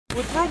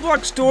With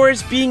Roblox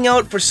Doors being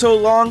out for so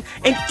long,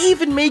 and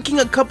even making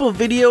a couple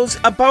videos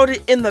about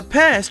it in the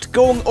past,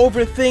 going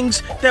over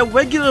things that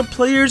regular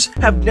players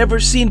have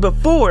never seen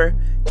before,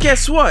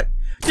 guess what?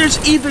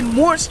 There's even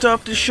more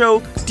stuff to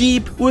show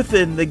deep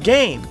within the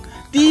game.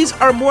 These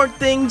are more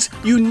things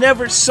you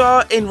never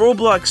saw in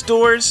Roblox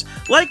Doors.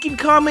 Like and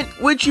comment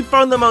which you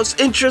found the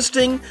most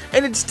interesting,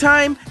 and it's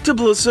time to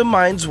blow some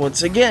minds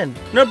once again.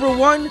 Number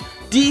 1,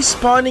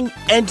 despawning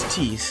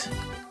entities.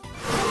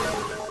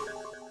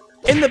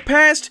 In the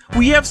past,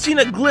 we have seen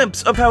a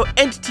glimpse of how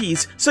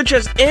entities such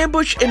as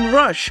Ambush and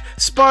Rush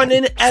spawn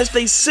in as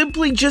they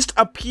simply just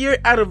appear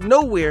out of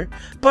nowhere,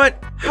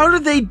 but how do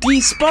they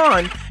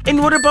despawn,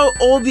 and what about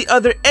all the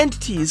other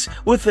entities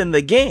within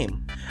the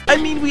game? I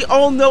mean, we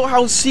all know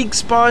how Seek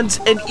spawns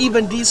and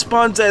even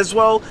despawns as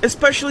well,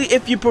 especially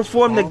if you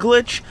perform the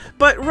glitch,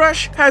 but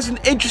Rush has an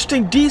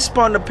interesting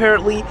despawn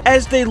apparently,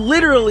 as they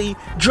literally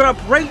drop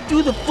right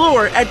through the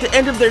floor at the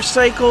end of their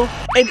cycle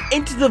and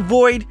into the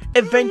void,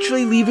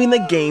 eventually leaving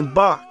the game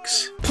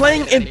box.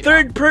 Playing in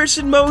third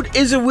person mode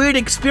is a weird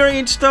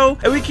experience though,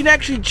 and we can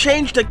actually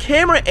change the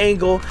camera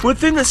angle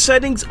within the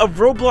settings of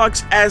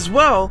Roblox as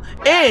well,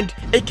 and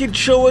it can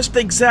show us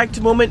the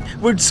exact moment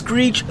where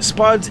Screech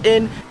spawns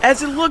in,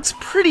 as it looks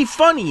pretty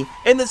funny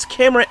in this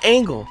camera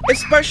angle,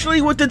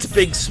 especially with its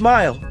big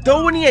smile.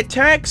 Though when he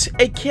attacks,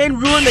 it can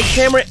ruin the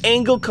camera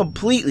angle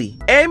completely.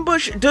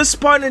 Ambush does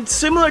spawn in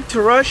similar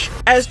to Rush,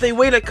 as they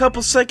wait a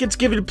couple seconds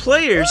giving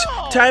players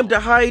time to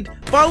hide,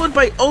 followed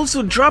by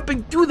also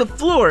dropping through the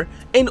floor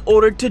in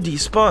order to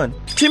despawn.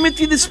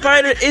 Timothy the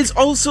Spider is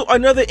also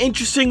another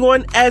interesting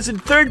one, as in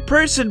third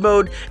person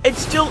mode, it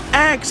still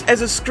acts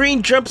as a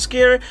screen jump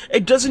scare.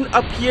 It doesn't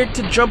appear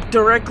to jump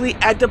directly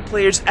at the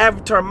player's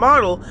avatar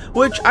model,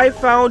 which I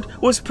found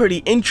was pretty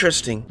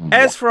interesting.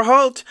 As for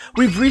Halt,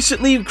 we've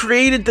recently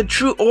created the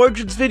True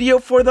Origins video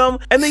for them,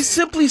 and they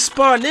simply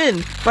spawn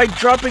in by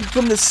dropping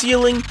from the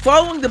ceiling,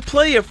 following the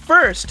player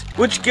first,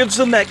 which gives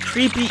them that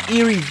creepy,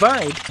 eerie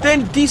vibe,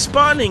 then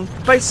despawning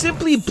by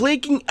simply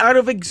blinking out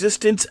of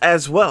existence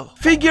as well.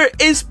 Figure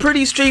is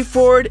pretty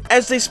straightforward,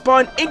 as they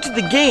spawn into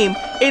the game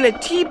in a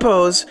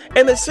T-pose,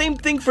 and the same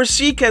thing for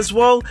Seek as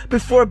well,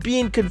 before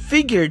being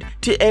configured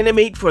to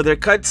animate for their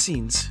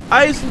cutscenes.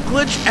 Eyes and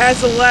Glitch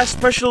as the last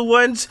special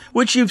ones,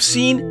 which you've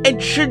seen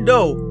and should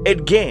know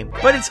in game.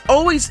 But it's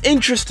always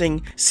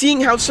interesting seeing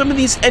how some of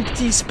these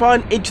entities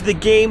spawn into the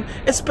game,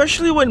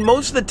 especially when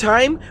most of the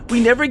time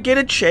we never get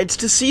a chance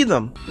to see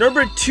them.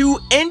 Number 2,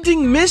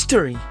 ending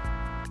mystery.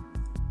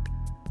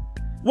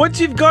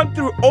 Once you've gone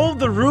through all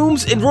the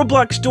rooms in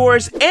Roblox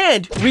Doors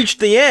and reached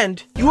the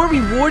end, you are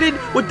rewarded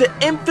with the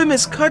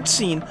infamous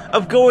cutscene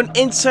of going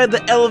inside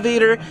the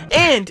elevator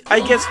and, I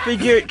guess,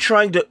 Figure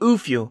trying to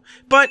oof you.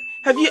 But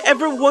have you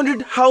ever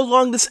wondered how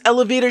long this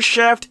elevator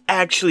shaft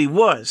actually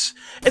was?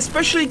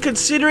 Especially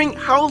considering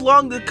how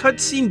long the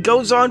cutscene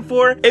goes on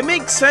for, it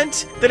makes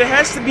sense that it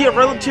has to be a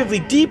relatively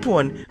deep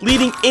one,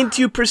 leading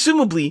into,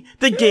 presumably,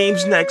 the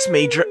game's next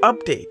major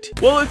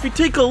update. Well, if you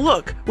take a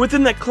look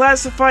within the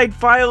classified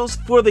files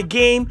for the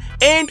game,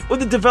 and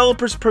with the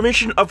developer's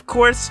permission of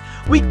course,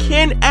 we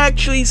can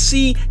actually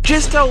see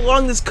just how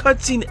long this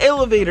cutscene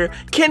elevator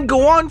can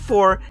go on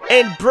for,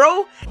 and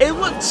bro, it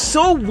looks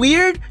so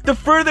weird the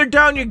further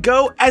down you go,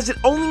 as it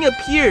only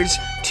appears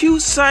 2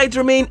 sides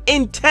remain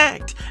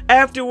intact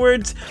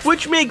afterwards,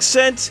 which makes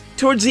sense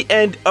towards the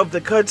end of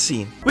the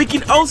cutscene. We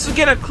can also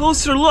get a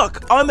closer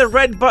look on the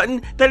red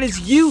button that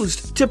is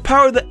used to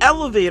power the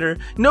elevator,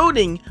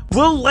 noting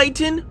will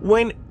lighten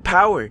when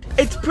powered.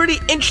 It's pretty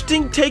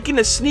interesting taking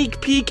a sneak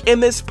peek in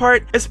this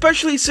part,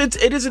 especially since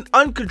it is an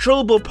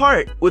uncontrollable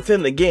part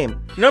within the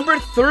game. Number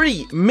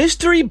 3,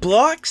 mystery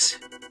blocks.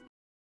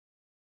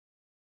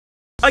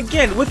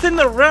 Again, within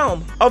the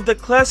realm of the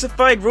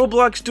classified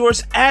Roblox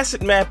Doors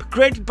asset map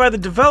granted by the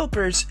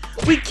developers,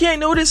 we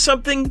can notice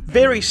something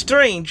very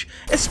strange,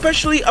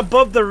 especially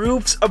above the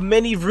roofs of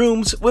many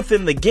rooms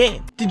within the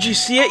game. Did you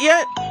see it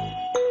yet?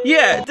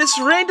 Yeah, this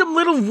random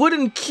little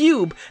wooden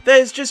cube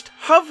that is just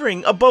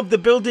hovering above the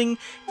building,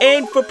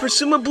 and for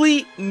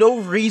presumably no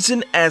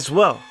reason as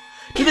well.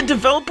 Do the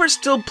developers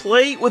still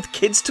play with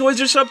kids'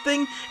 toys or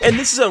something, and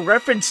this is a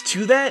reference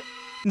to that?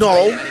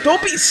 No,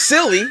 don't be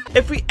silly.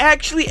 If we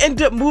actually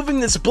end up moving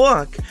this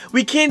block,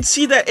 we can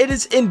see that it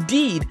is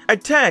indeed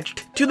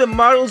attached to the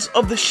models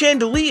of the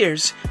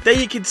chandeliers that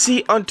you can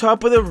see on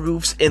top of the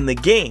roofs in the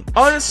game.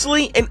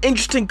 Honestly, an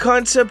interesting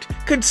concept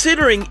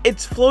considering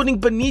it's floating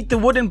beneath the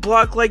wooden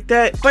block like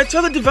that, but it's how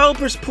the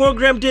developers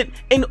programmed it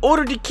in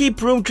order to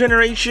keep room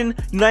generation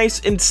nice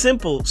and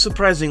simple,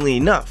 surprisingly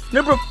enough.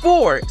 Number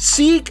 4,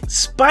 Seek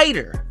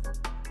Spider.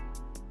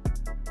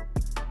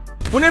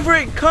 Whenever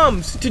it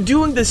comes to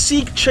doing the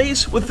Seek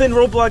chase within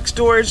Roblox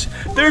Doors,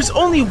 there's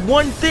only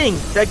one thing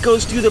that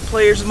goes through the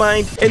player's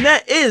mind, and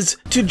that is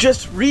to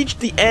just reach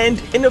the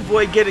end and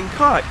avoid getting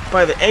caught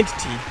by the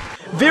entity.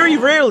 Very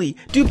rarely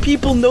do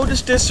people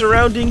notice their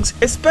surroundings,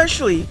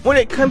 especially when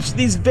it comes to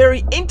these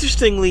very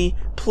interestingly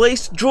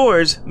placed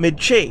drawers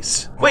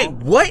mid-chase. Wait,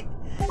 what?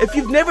 If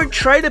you've never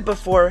tried it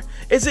before,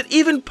 is it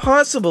even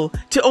possible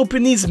to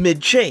open these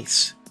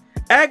mid-chase?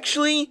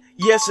 Actually,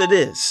 yes it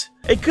is.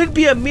 It could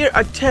be a mere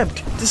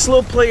attempt to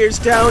slow players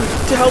down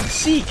to help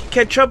Seek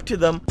catch up to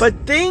them,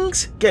 but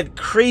things get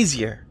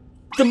crazier.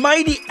 The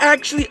Mighty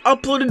actually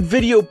uploaded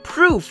video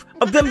proof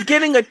of them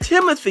getting a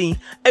Timothy,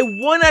 a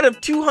 1 out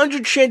of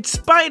 200 chance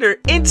spider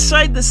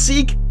inside the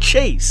Seek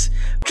chase.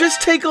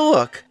 Just take a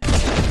look.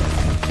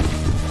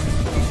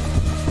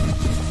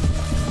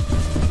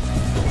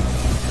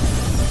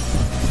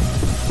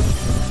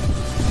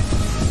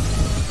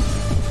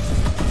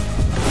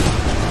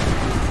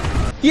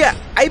 Yeah,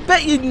 I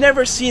bet you'd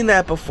never seen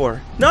that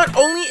before. Not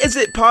only is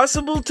it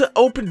possible to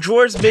open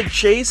drawers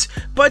mid-chase,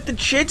 but the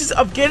chances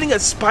of getting a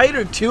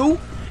spider too?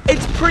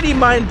 It's pretty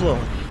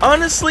mind-blowing.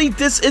 Honestly,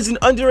 this is an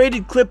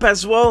underrated clip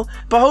as well,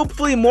 but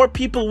hopefully more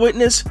people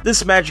witness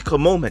this magical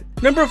moment.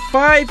 Number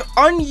 5,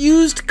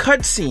 unused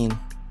cutscene.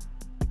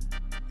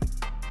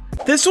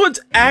 This one's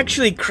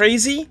actually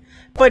crazy,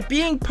 but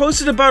being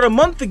posted about a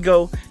month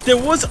ago, there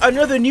was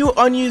another new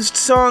unused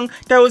song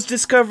that was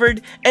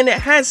discovered, and it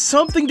has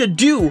something to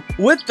do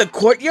with the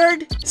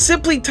courtyard.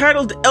 Simply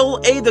titled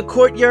LA The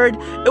Courtyard,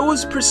 it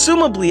was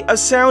presumably a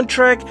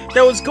soundtrack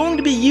that was going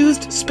to be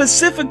used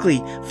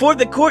specifically for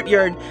the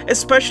courtyard,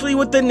 especially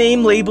with the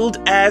name labeled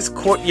as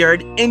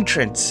Courtyard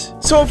Entrance.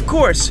 So of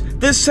course,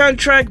 this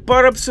soundtrack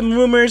brought up some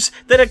rumors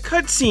that a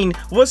cutscene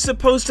was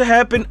supposed to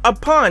happen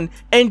upon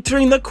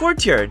entering the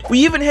courtyard. We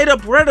even hit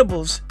up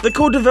Redibles, the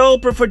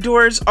co-developer for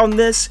Doors, on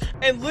this,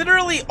 and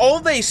literally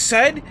all they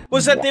said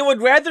was that they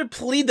would rather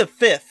plead the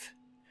fifth.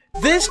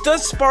 This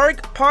does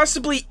spark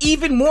possibly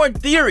even more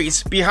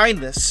theories behind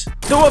this.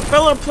 Though a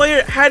fellow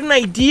player had an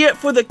idea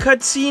for the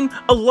cutscene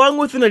along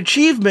with an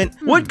achievement,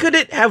 what could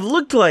it have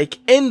looked like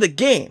in the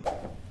game?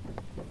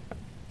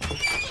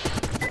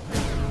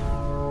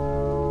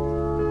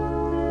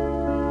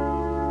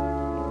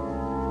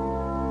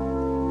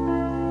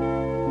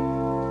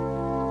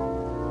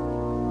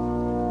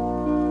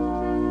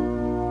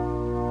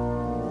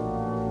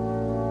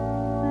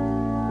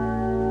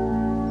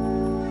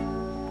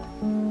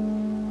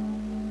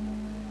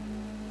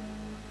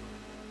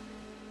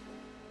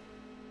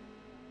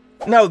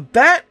 Now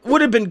that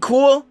would have been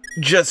cool,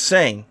 just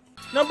saying.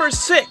 Number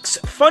 6,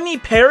 funny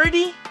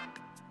parody?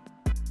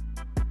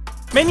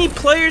 Many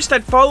players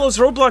that follows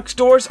Roblox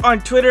Doors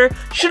on Twitter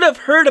should have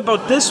heard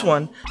about this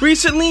one.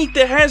 Recently,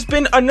 there has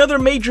been another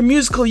major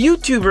musical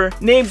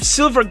YouTuber named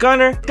Silver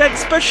Gunner that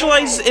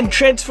specializes in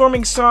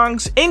transforming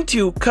songs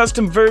into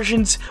custom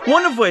versions,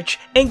 one of which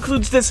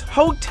includes this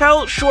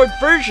hotel short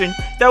version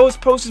that was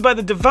posted by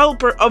the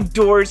developer of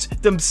Doors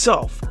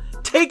themselves.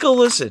 Take a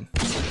listen.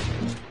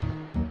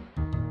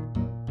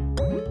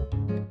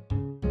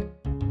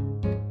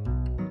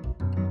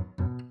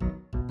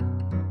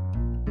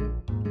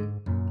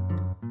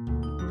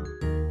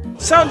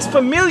 Sounds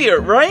familiar,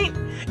 right?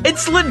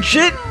 It's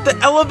legit the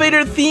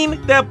elevator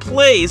theme that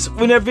plays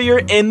whenever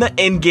you're in the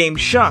in-game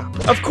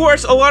shop. Of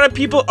course, a lot of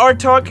people are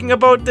talking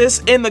about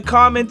this in the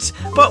comments,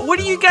 but what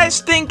do you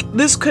guys think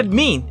this could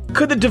mean?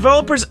 Could the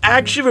developers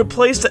actually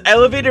replace the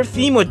elevator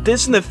theme with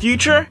this in the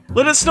future?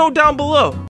 Let us know down below.